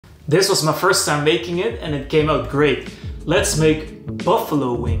This was my first time making it and it came out great. Let's make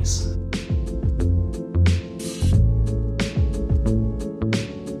buffalo wings.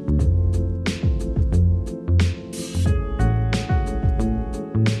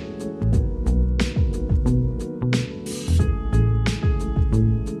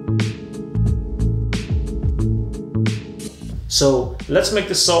 So let's make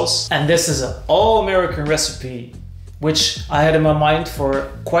the sauce. And this is an all-American recipe, which I had in my mind for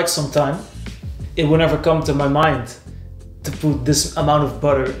quite some time. It would never come to my mind to put this amount of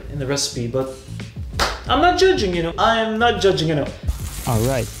butter in the recipe, but I'm not judging, you know. I am not judging, you know.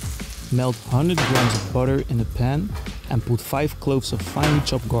 Alright, melt 100 grams of butter in a pan and put 5 cloves of finely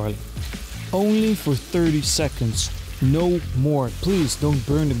chopped garlic. Only for 30 seconds, no more. Please don't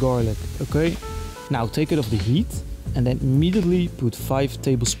burn the garlic, okay? Now take it off the heat and then immediately put 5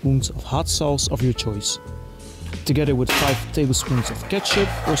 tablespoons of hot sauce of your choice. Together with 5 tablespoons of ketchup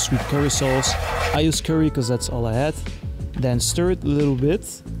or sweet curry sauce. I use curry because that's all I had. Then stir it a little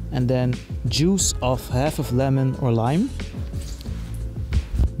bit and then juice of half of lemon or lime.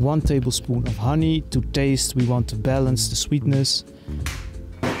 1 tablespoon of honey to taste, we want to balance the sweetness.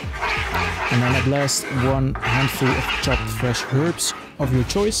 And then at last 1 handful of chopped fresh herbs of your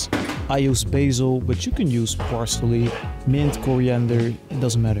choice. I use basil, but you can use parsley, mint, coriander, it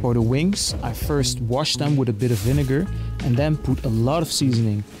doesn't matter. For the wings, I first wash them with a bit of vinegar and then put a lot of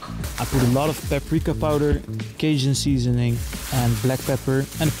seasoning. I put a lot of paprika powder, Cajun seasoning and black pepper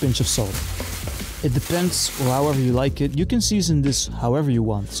and a pinch of salt. It depends or however you like it. You can season this however you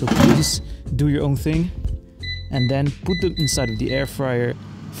want, so please do your own thing. And then put them inside of the air fryer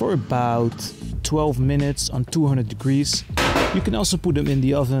for about 12 minutes on 200 degrees. You can also put them in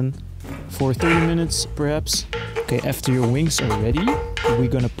the oven for 30 minutes perhaps. Okay, after your wings are ready, we're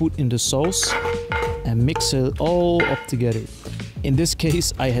gonna put in the sauce and mix it all up together. In this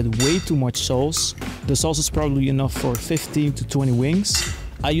case, I had way too much sauce. The sauce is probably enough for 15 to 20 wings.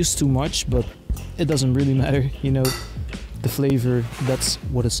 I use too much, but it doesn't really matter, you know, the flavor, that's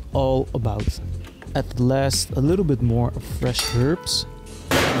what it's all about. At last, a little bit more of fresh herbs.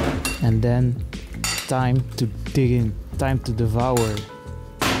 And then, time to dig in, time to devour.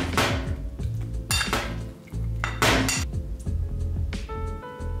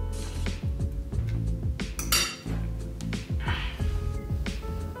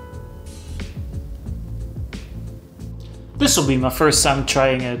 This will be my first time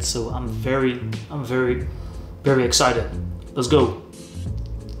trying it, so I'm very excited. Let's go.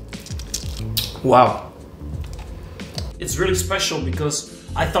 Wow. It's really special because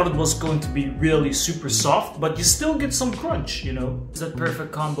I thought it was going to be really super soft, but you still get some crunch, you know? It's that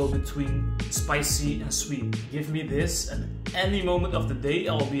perfect combo between spicy and sweet. Give me this and any moment of the day,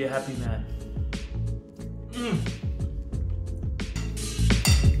 I'll be a happy man.